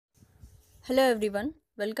Hello everyone,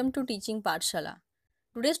 welcome to Teaching Pathshala.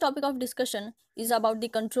 Today's topic of discussion is about the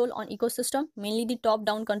control on ecosystem, mainly the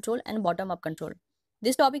top-down control and bottom-up control.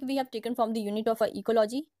 This topic we have taken from the unit of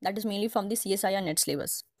Ecology, that is mainly from the CSIR-NET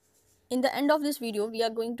syllabus. In the end of this video, we are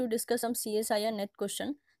going to discuss some CSIR-NET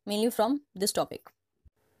question mainly from this topic.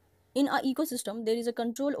 In our ecosystem, there is a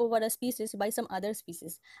control over a species by some other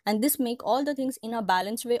species, and this make all the things in a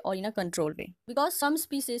balanced way or in a controlled way. Because some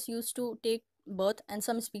species used to take birth and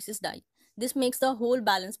some species die. This makes the whole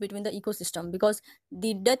balance between the ecosystem, because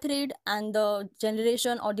the death rate and the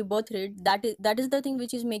generation or the birth rate, that is the thing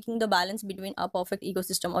which is making the balance between a perfect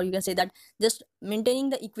ecosystem, or you can say that just maintaining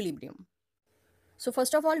the equilibrium. So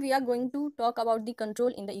first of all, we are going to talk about the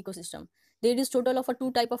control in the ecosystem. There is total of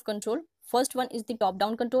two type of control. First one is the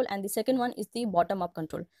top-down control and the second one is the bottom-up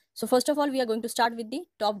control. So first of all, we are going to start with the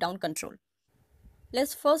top-down control.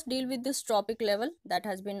 Let's first deal with this trophic level that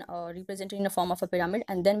has been represented in the form of a pyramid,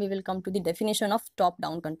 and then we will come to the definition of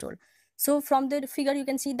top-down control. So from the figure, you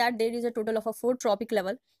can see that there is a total of 4 trophic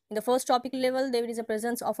level. In the first trophic level, there is a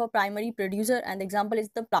presence of a primary producer, and the example is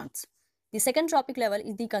the plants. The second trophic level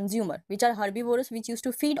is the consumer, which are herbivores which used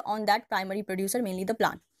to feed on that primary producer, mainly the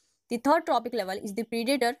plant. The third trophic level is the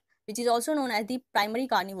predator, which is also known as the primary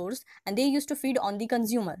carnivores, and they used to feed on the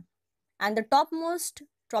consumer. And the topmost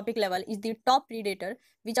trophic level is the top predator,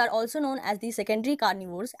 which are also known as the secondary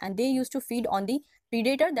carnivores, and they used to feed on the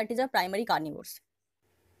predator, that is a primary carnivores.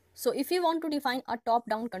 So if we want to define a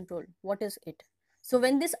top-down control, what is it? So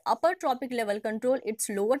when this upper trophic level control its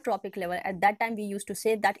lower trophic level, at that time we used to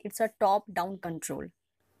say that it's a top-down control.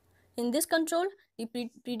 In this control, the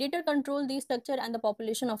predator control the structure and the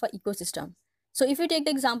population of an ecosystem. So if we take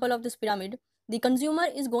the example of this pyramid, the consumer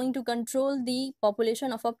is going to control the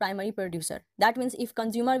population of a primary producer. That means if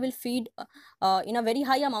consumer will feed in a very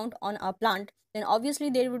high amount on a plant, then obviously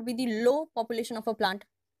there would be the low population of a plant.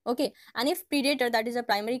 Okay, and if predator, that is a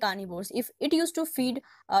primary carnivores, if it used to feed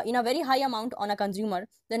in a very high amount on a consumer,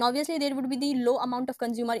 then obviously there would be the low amount of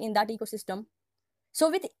consumer in that ecosystem. So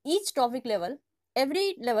with each trophic level,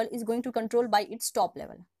 every level is going to control by its top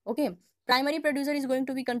level. Okay, primary producer is going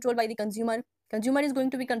to be controlled by the consumer is going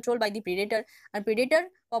to be controlled by the predator, and predator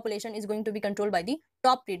population is going to be controlled by the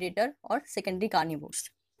top predator or secondary carnivores.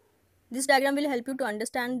 This diagram will help you to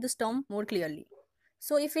understand this term more clearly.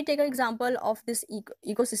 So if we take an example of this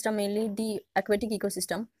ecosystem, mainly the aquatic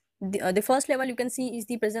ecosystem, the first level you can see is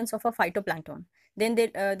the presence of a phytoplankton. Then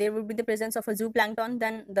there will be the presence of a zooplankton,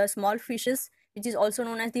 then the small fishes, which is also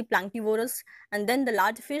known as the planktivorous, and then the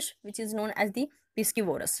large fish, which is known as the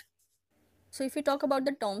piscivorous. So if we talk about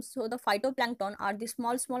the terms, so the phytoplankton are the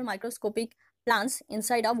small microscopic plants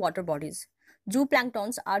inside our water bodies.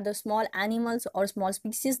 Zooplanktons are the small animals or small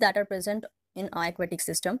species that are present in our aquatic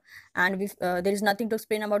system, and there is nothing to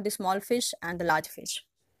explain about the small fish and the large fish.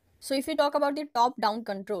 So if we talk about the top-down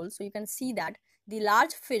control, so you can see that the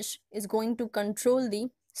large fish is going to control the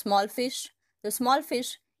small fish. The small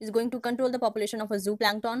fish is going to control the population of a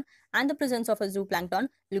zooplankton, and the presence of a zooplankton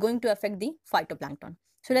will going to affect the phytoplankton.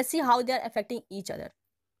 So let's see how they are affecting each other.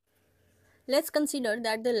 Let's consider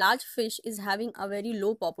that the large fish is having a very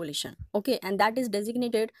low population, okay, and that is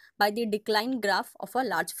designated by the decline graph of a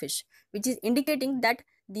large fish, which is indicating that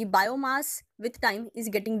the biomass with time is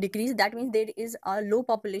getting decreased. That means there is a low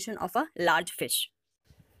population of a large fish.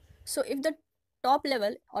 So if the top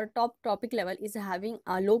level or top trophic level is having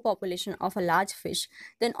a low population of a large fish,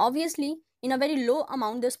 then obviously in a very low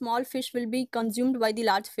amount the small fish will be consumed by the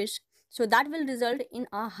large fish. So that will result in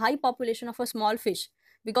a high population of a small fish,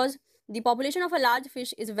 because the population of a large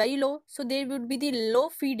fish is very low, so there would be the low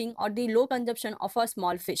feeding or the low consumption of a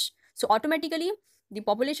small fish. So automatically the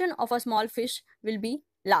population of a small fish will be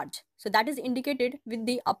large. So that is indicated with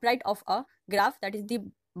the upright of a graph, that is the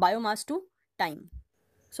biomass to time.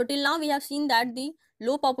 So till now we have seen that the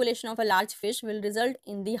low population of a large fish will result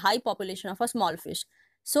in the high population of a small fish.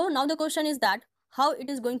 So now the question is that how it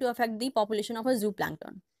is going to affect the population of a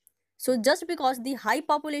zooplankton. So just because the high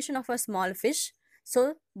population of a small fish,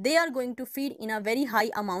 so they are going to feed in a very high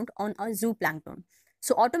amount on a zooplankton.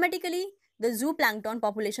 So automatically the zooplankton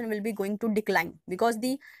population will be going to decline, because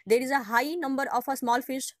there is a high number of a small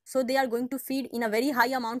fish, so they are going to feed in a very high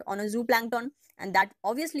amount on a zooplankton, and that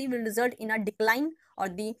obviously will result in a decline or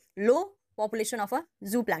the low population of a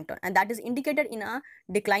zooplankton, and that is indicated in a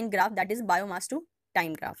decline graph, that is biomass to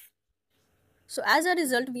time graph. So as a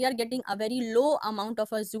result, we are getting a very low amount of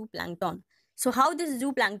a zooplankton. So how this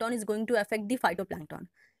zooplankton is going to affect the phytoplankton?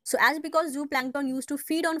 So as because zooplankton used to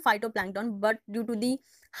feed on phytoplankton, but due to the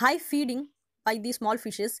high feeding by the small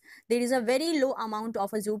fishes, there is a very low amount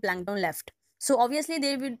of a zooplankton left. So obviously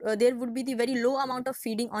there would be the very low amount of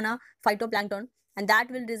feeding on a phytoplankton, and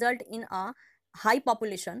that will result in a high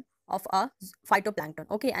population of a phytoplankton,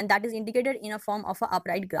 okay, and that is indicated in a form of a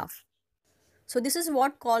upright graph. So this is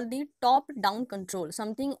what called the top down control.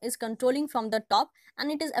 Something is controlling from the top and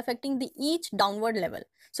it is affecting the each downward level.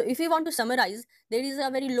 So if we want to summarize, there is a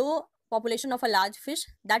very low population of a large fish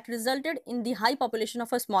that resulted in the high population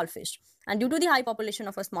of a small fish, and due to the high population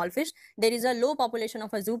of a small fish, there is a low population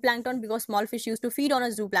of a zooplankton because small fish used to feed on a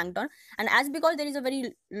zooplankton, and as because there is a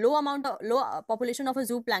very low population of a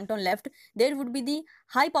zooplankton left, there would be the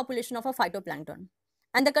high population of a phytoplankton.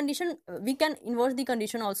 And the condition, we can inverse the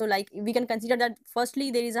condition also, like we can consider that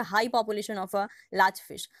firstly there is a high population of a large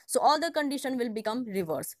fish, so all the condition will become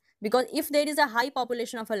reverse, because if there is a high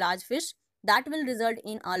population of a large fish, that will result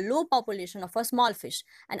in a low population of a small fish,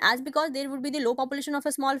 and as because there would be the low population of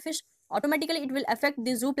a small fish, automatically it will affect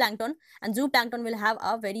the zooplankton, and zooplankton will have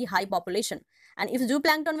a very high population, and if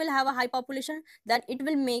zooplankton will have a high population, then it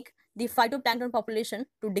will make the phytoplankton population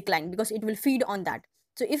to decline because it will feed on that.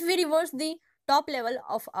 So if we reverse the top level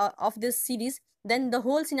of this series, then the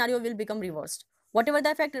whole scenario will become reversed. Whatever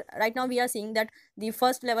the effect right now we are seeing that the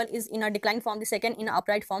first level is in a decline form, the second in an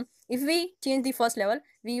upright form. If we change the first level,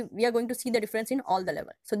 we are going to see the difference in all the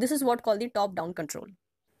level. So this is what called the top down control.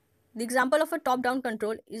 The example of a top down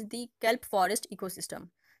control is the kelp forest ecosystem.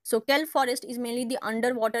 So kelp forest is mainly the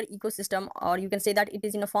underwater ecosystem, or you can say that it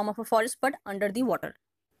is in a form of a forest but under the water.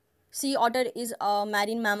 Sea otter is a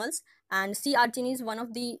marine mammals, and sea urchin is one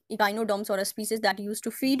of the echinoderms or a species that used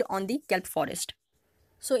to feed on the kelp forest.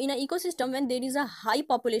 So in an ecosystem, when there is a high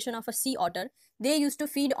population of a sea otter, they used to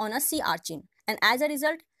feed on a sea urchin, and as a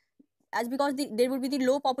result, as because there would be the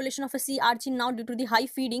low population of a sea urchin now due to the high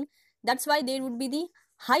feeding, that's why there would be the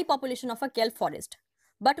high population of a kelp forest.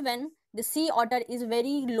 But when the sea otter is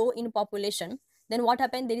very low in population, then what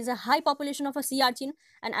happened? There is a high population of a sea urchin,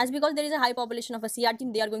 and as because there is a high population of a sea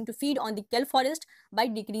urchin, they are going to feed on the kelp forest by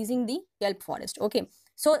decreasing the kelp forest. Okay,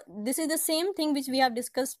 so this is the same thing which we have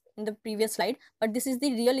discussed in the previous slide, but this is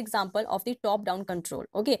the real example of the top down control.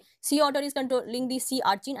 Okay, sea otter is controlling the sea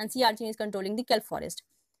urchin and sea urchin is controlling the kelp forest.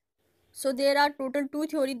 So there are total two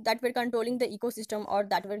theories that were controlling the ecosystem, or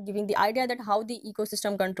that were giving the idea that how the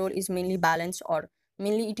ecosystem control is mainly balanced, or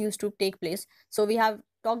mainly it used to take place. So we have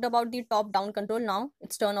talked about the top down control. Now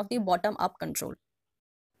it's turn of the bottom up control.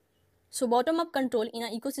 So bottom up control in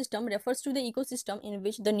an ecosystem refers to the ecosystem in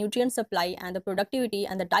which the nutrient supply and the productivity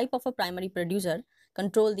and the type of a primary producer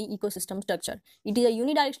control the ecosystem structure. It is a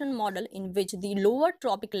unidirectional model in which the lower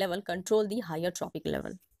trophic level control the higher trophic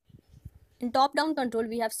level. In top-down control,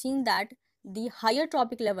 we have seen that the higher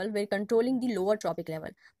trophic level were controlling the lower trophic level.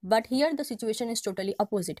 But here the situation is totally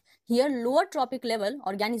opposite. Here lower trophic level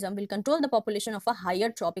organism will control the population of a higher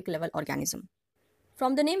trophic level organism.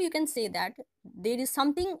 From the name you can say that there is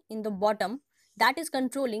something in the bottom that is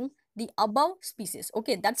controlling the above species.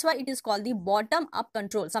 Okay, that's why it is called the bottom-up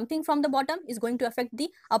control. Something from the bottom is going to affect the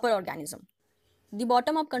upper organism. The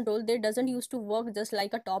bottom-up control, there doesn't used to work just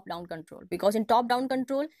like a top-down control, because in top-down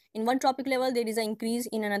control, in one trophic level, there is an increase,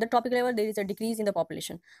 in another trophic level, there is a decrease in the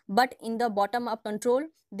population. But in the bottom-up control,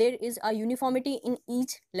 there is a uniformity in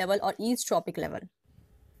each level or each trophic level.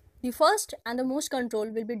 The first and the most control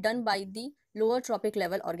will be done by the lower trophic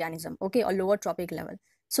level organism, okay, or lower trophic level.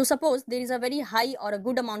 So suppose there is a very high or a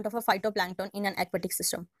good amount of a phytoplankton in an aquatic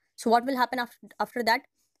system. So what will happen after that?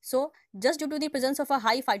 So just due to the presence of a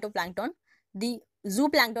high phytoplankton, the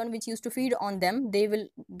zooplankton which used to feed on them, they will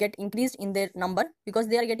get increased in their number because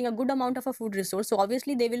they are getting a good amount of a food resource. So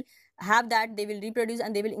obviously they will have that, they will reproduce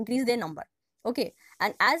and they will increase their number. Okay,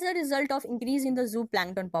 and as a result of increase in the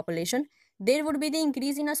zooplankton population, there would be the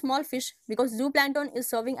increase in a small fish, because zooplankton is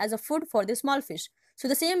serving as a food for the small fish. So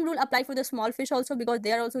the same rule apply for the small fish also, because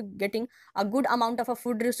they are also getting a good amount of a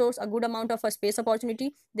food resource, a good amount of a space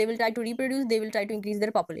opportunity. They will try to reproduce, they will try to increase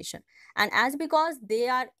their population. And as because they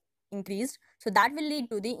are increased, so that will lead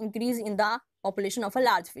to the increase in the population of a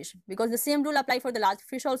large fish, because the same rule apply for the large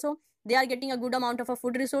fish also. They are getting a good amount of a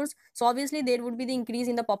food resource, so obviously there would be the increase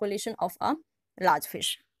in the population of a large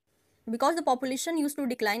fish. Because the population used to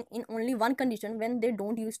decline in only one condition, when they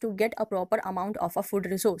don't used to get a proper amount of a food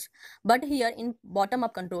resource. But here in bottom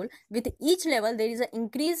up control, with each level there is an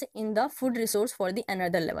increase in the food resource for the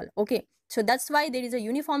another level. Okay, so that's why there is a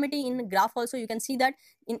uniformity in graph also. You can see that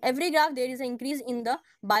in every graph there is an increase in the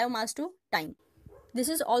biomass to time. This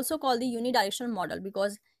is also called the unidirectional model,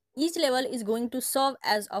 because each level is going to serve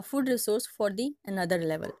as a food resource for the another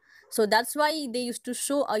level. So that's why they used to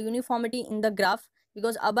show a uniformity in the graph,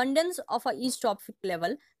 because abundance of each trophic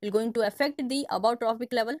level will going to affect the above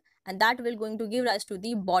trophic level, and that will going to give rise to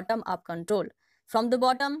the bottom up control. From the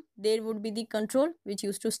bottom, there would be the control which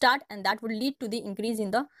used to start, and that would lead to the increase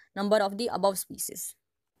in the number of the above species.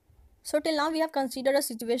 So till now we have considered a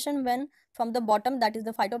situation when from the bottom, that is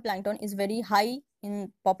the phytoplankton, is very high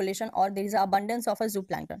in population, or there is an abundance of a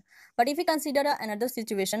zooplankton. But if we consider another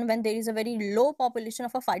situation when there is a very low population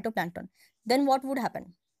of a phytoplankton, then what would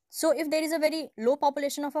happen? So if there is a very low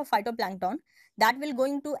population of a phytoplankton, that will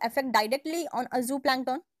going to affect directly on a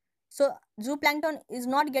zooplankton. So zooplankton is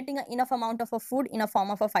not getting enough amount of a food in a form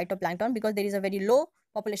of a phytoplankton because there is a very low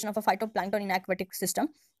population of a phytoplankton in aquatic system.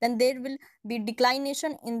 Then there will be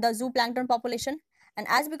declination in the zooplankton population, and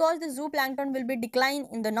as because the zooplankton will be decline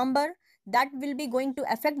in the number, that will be going to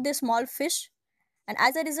affect the small fish, and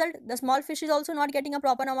as a result the small fish is also not getting a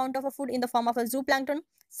proper amount of a food in the form of a zooplankton.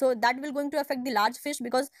 So that will going to affect the large fish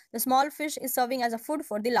because the small fish is serving as a food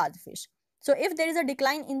for the large fish. So if there is a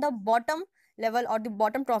decline in the bottom level or the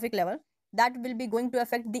bottom trophic level, that will be going to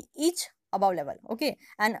affect the each above level. Okay,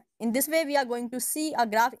 and in this way we are going to see a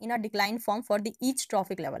graph in a decline form for the each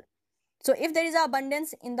trophic level. So if there is a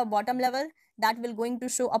abundance in the bottom level, that will going to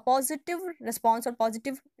show a positive response or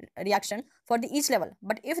positive reaction for the each level.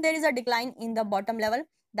 But if there is a decline in the bottom level,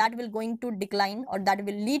 that will going to decline, or that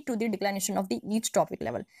will lead to the declination of the each trophic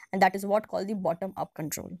level, and that is what called the bottom up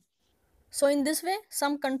control. So in this way,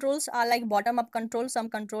 some controls are like bottom up control, some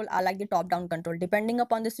control are like the top down control. Depending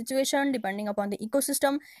upon the situation, depending upon the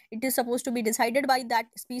ecosystem, it is supposed to be decided by that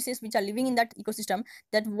species which are living in that ecosystem,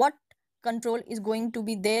 that what control is going to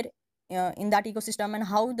be there in that ecosystem, and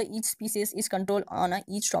how the each species is controlled on a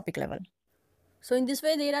each trophic level. So in this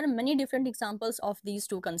way, there are many different examples of these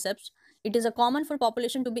two concepts. It is a common for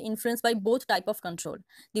population to be influenced by both type of control.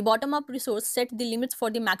 The bottom-up resource set the limits for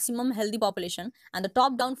the maximum healthy population, and the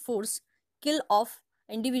top-down force kill off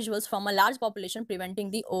individuals from a large population, preventing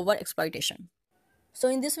the over-exploitation. So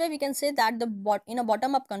in this way, we can say that in a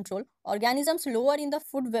bottom-up control, organisms lower in the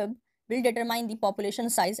food web will determine the population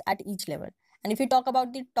size at each level. And if we talk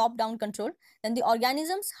about the top-down control, then the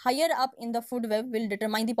organisms higher up in the food web will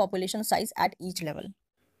determine the population size at each level.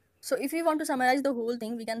 So if we want to summarize the whole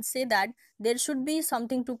thing, we can say that there should be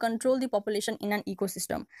something to control the population in an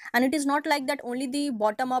ecosystem. And it is not like that only the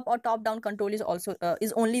bottom-up or top-down control is also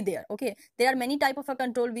is only there. Okay, there are many type of a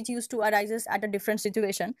control which used to arises at a different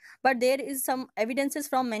situation. But there is some evidences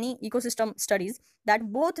from many ecosystem studies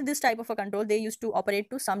that both this type of a control, they used to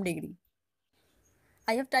operate to some degree.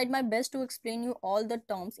 I have tried my best to explain you all the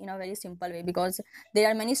terms in a very simple way because there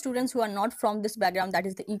are many students who are not from this background, that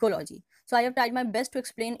is the ecology. So I have tried my best to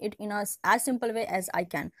explain it in as simple way as I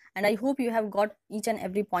can. And I hope you have got each and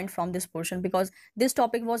every point from this portion, because this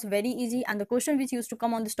topic was very easy, and the questions which used to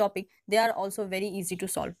come on this topic, they are also very easy to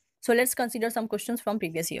solve. So let's consider some questions from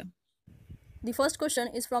previous year. The first question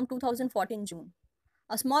is from 2014 June.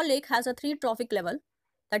 A small lake has a 3 trophic level,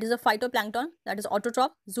 that is a phytoplankton, that is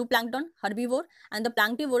autotroph, zooplankton, herbivore, and the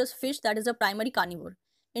planktivorous fish, that is a primary carnivore.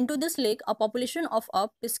 Into this lake, a population of a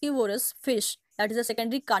piscivorous fish, that is a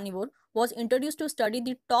secondary carnivore, was introduced to study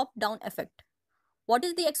the top-down effect. What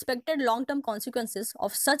is the expected long-term consequences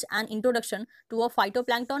of such an introduction to a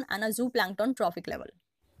phytoplankton and a zooplankton trophic level?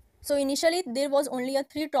 So initially there was only a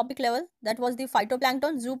 3 trophic level, that was the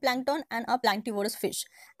phytoplankton, zooplankton, and a planktivorous fish.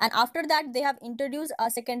 And after that they have introduced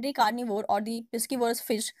a secondary carnivore or the piscivorous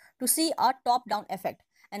fish to see a top-down effect.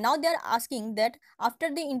 And now they are asking that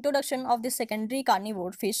after the introduction of the secondary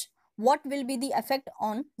carnivore fish, what will be the effect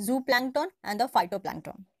on zooplankton and the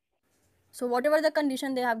phytoplankton? So whatever the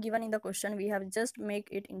condition they have given in the question, we have just make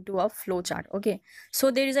it into a flow chart. Okay,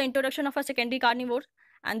 so there is an introduction of a secondary carnivore,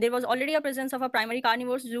 and there was already a presence of a primary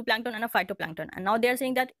carnivores, zooplankton, and a phytoplankton. And now they are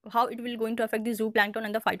saying that how it will going to affect the zooplankton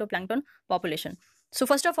and the phytoplankton population. So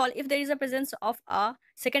first of all, if there is a presence of a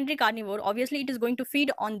secondary carnivore, obviously it is going to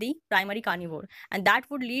feed on the primary carnivore, and that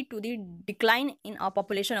would lead to the decline in a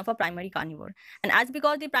population of a primary carnivore. And as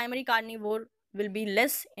because the primary carnivore will be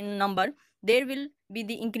less in number, there will be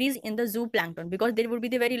the increase in the zooplankton, because there will be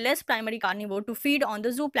the very less primary carnivore to feed on the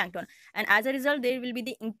zooplankton, and as a result there will be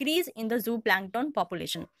the increase in the zooplankton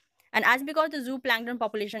population. And as because the zooplankton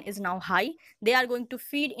population is now high, they are going to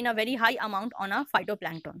feed in a very high amount on a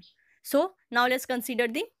phytoplankton. So now let's consider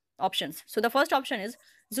the options. So the first option is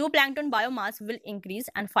zooplankton biomass will increase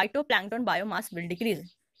and phytoplankton biomass will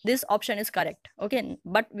decrease. This option is correct. Okay,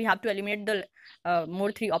 but we have to eliminate the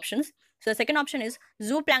more 3 options. So the second option is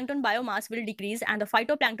zooplankton biomass will decrease and the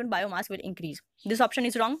phytoplankton biomass will increase. This option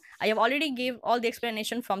is wrong. I have already gave all the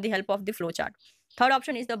explanation from the help of the flowchart. Third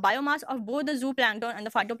option is the biomass of both the zooplankton and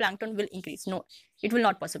the phytoplankton will increase. No, it will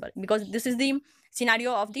not possible, because this is the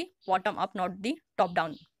scenario of the bottom up, not the top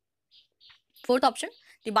down. Fourth option,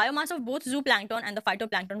 the biomass of both zooplankton and the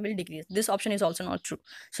phytoplankton will decrease. This option is also not true.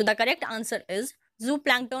 So the correct answer is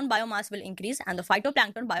zooplankton biomass will increase and the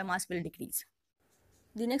phytoplankton biomass will decrease.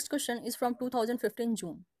 The next question is from 2015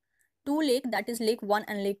 June. Two lakes, that is Lake 1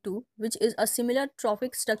 and Lake 2, which is a similar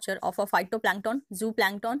trophic structure of a phytoplankton,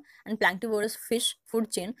 zooplankton and planktivorous fish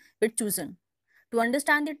food chain were chosen. To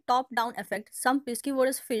understand the top-down effect, some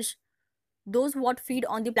piscivorous fish, those what feed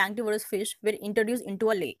on the planktivorous fish, were introduced into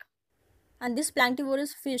a lake. And this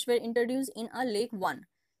planktivorous fish were introduced in a Lake 1.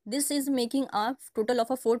 This is making a total of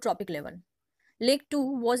a 4 trophic level. Lake 2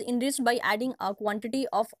 was enriched by adding a quantity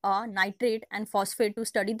of a nitrate and phosphate to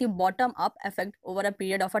study the bottom-up effect over a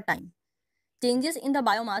period of a time. Changes in the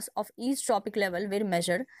biomass of each trophic level were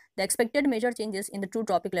measured. The expected measured changes in the 2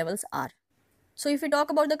 trophic levels are. So if we talk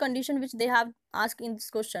about the condition which they have asked in this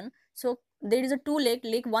question, so there is a 2 lake,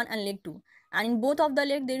 Lake 1 and Lake 2. And in both of the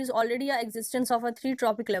lake, there is already a existence of a 3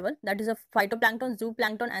 trophic level, that is a phytoplankton,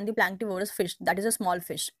 zooplankton and the planktivorous fish, that is a small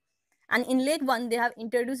fish. And in Lake 1, they have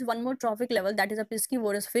introduced one more trophic level, that is a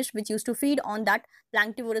piscivorous fish, which used to feed on that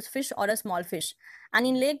planktivorous fish or a small fish. And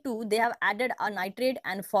in Lake 2, they have added a nitrate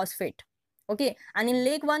and phosphate. Okay, and in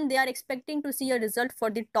Lake 1, they are expecting to see a result for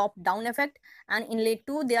the top-down effect. And in Lake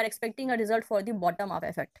 2, they are expecting a result for the bottom-up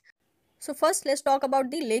effect. So first, let's talk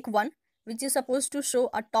about the Lake 1, which is supposed to show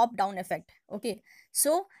a top-down effect. Okay,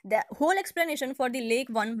 so the whole explanation for the Lake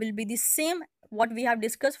 1 will be the same what we have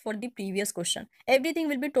discussed for the previous question. Everything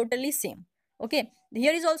will be totally same. Okay,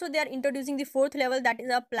 here is also they are introducing the 4th level, that is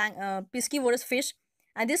a piscivorous fish,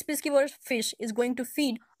 and this piscivorous fish is going to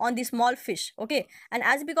feed on the small fish. Okay, and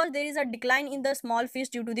as because there is a decline in the small fish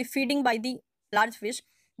due to the feeding by the large fish,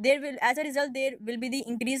 there will, as a result, there will be the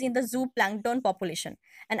increase in the zooplankton population.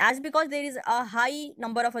 And as because there is a high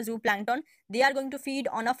number of a zooplankton, they are going to feed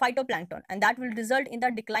on a phytoplankton, and that will result in the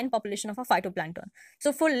declined population of a phytoplankton.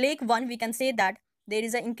 So for Lake 1, we can say that there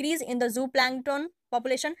is an increase in the zooplankton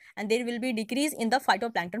population and there will be decrease in the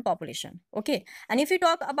phytoplankton population. Okay, and if we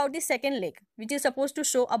talk about the second lake, which is supposed to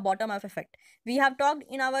show a bottom-up effect, we have talked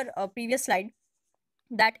in our previous slide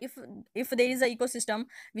that if there is an ecosystem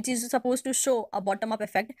which is supposed to show a bottom-up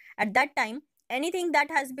effect, at that time anything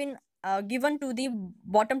that has been given to the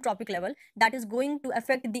bottom trophic level, that is going to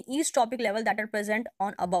affect the east trophic level that are present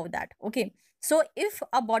on above that. Okay, so if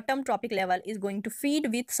a bottom trophic level is going to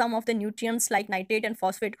feed with some of the nutrients like nitrate and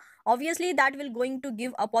phosphate, obviously that will going to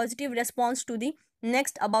give a positive response to the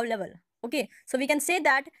next above level. Okay, so we can say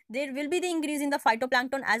that there will be the increase in the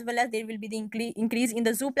phytoplankton as well as there will be the increase in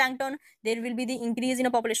the zooplankton. There will be the increase in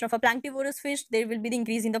a population of a planktivorous fish. There will be the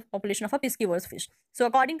increase in the population of a piscivorous fish. So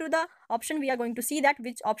according to the option, we are going to see that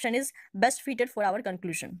which option is best fitted for our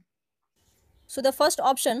conclusion. So the first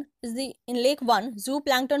option is the in Lake 1,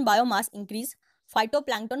 zooplankton biomass increase,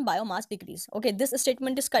 phytoplankton biomass decrease. Okay, this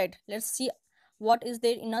statement is correct. Let's see what is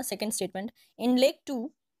there in a second statement. In Lake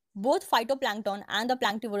 2, both phytoplankton and the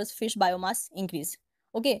planktivorous fish biomass increase.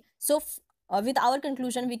 Okay, so with our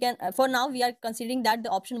conclusion, we can for now we are considering that the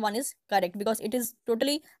option 1 is correct because it is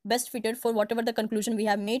totally best fitted for whatever the conclusion we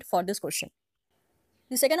have made for this question.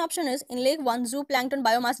 The second option is in Lake 1, zooplankton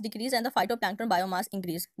biomass decrease and the phytoplankton biomass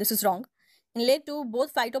increase. This is wrong. In Lake 2,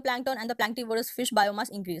 both phytoplankton and the planktivorous fish biomass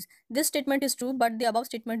increase. This statement is true, but the above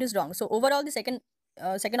statement is wrong. So overall, the second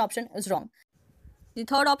option is wrong. The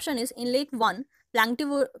third option is in Lake 1,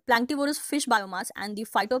 planktivorous fish biomass and the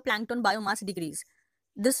phytoplankton biomass decrease.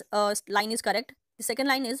 This line is correct. The second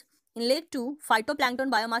line is in Lake 2,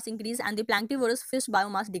 phytoplankton biomass increase and the planktivorous fish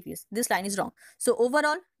biomass decrease. This line is wrong. So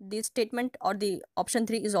overall, the statement or the option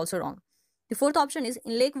 3 is also wrong. The fourth option is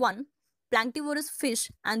in Lake 1, planktivorous fish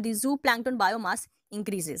and the zooplankton biomass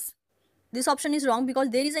increases. This option is wrong because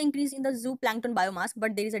there is an increase in the zooplankton biomass,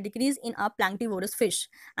 but there is a decrease in a planktivorous fish.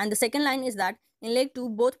 And the second line is that in Lake 2,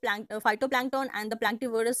 both phytoplankton and the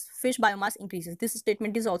planktivorous fish biomass increases. This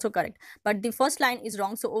statement is also correct. But the first line is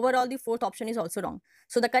wrong. So overall, the fourth option is also wrong.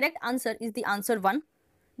 So the correct answer is the answer 1.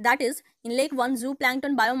 That is, in Lake 1,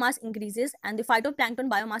 zooplankton biomass increases and the phytoplankton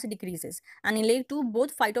biomass decreases. And in Lake 2,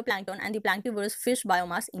 both phytoplankton and the planktivorous fish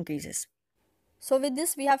biomass increases. So with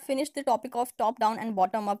this, we have finished the topic of top-down and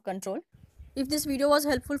bottom-up control. If this video was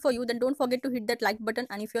helpful for you, then don't forget to hit that like button,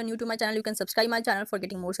 and if you are new to my channel, you can subscribe my channel for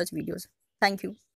getting more such videos. Thank you.